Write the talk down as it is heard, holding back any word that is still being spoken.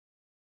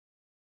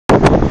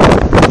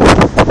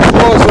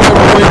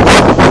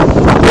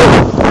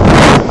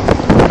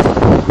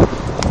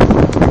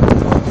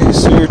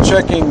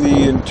checking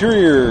the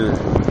interior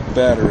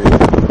battery,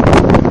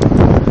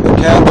 the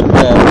cabin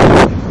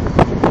battery.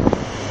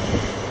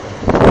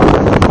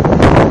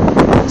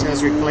 It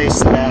says replace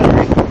the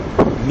battery.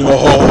 No.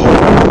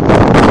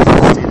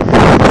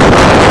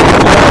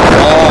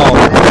 Wow.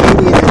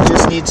 Maybe it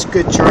just needs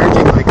good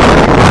charging, like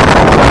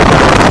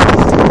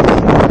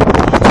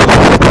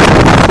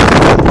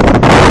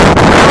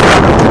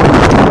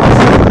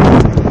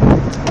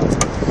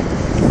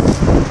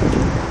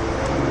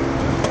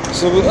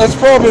So that's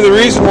probably the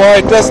reason why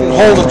it doesn't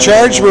hold a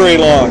charge very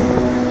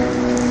long.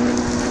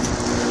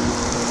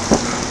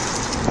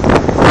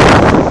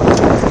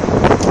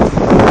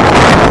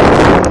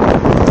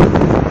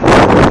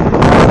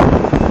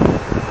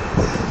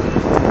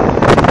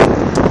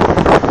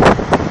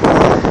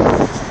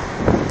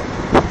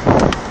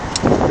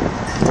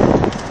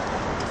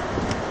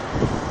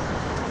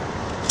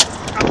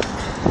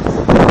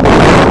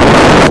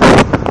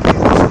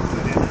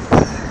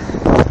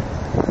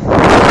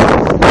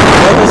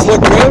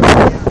 Look good?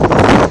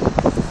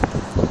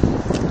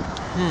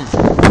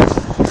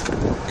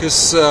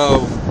 Because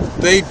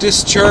they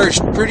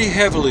discharged pretty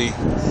heavily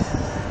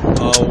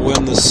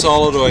when the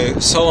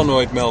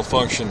solenoid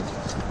malfunctioned.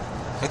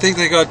 I think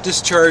they got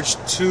discharged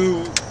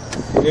 2,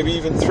 maybe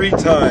even 3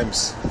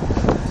 times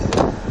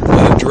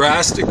at a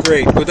drastic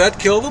rate. Would that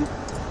kill them?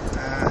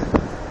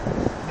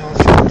 No, it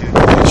shouldn't do.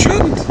 It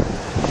shouldn't.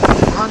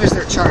 As long as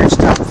they're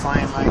charged up,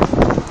 fine. Like.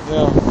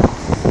 Yeah.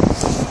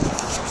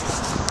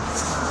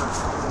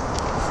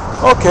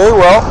 Okay,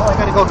 well. I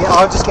gotta go get.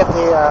 I'll just get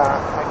the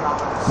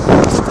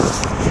hygrometer.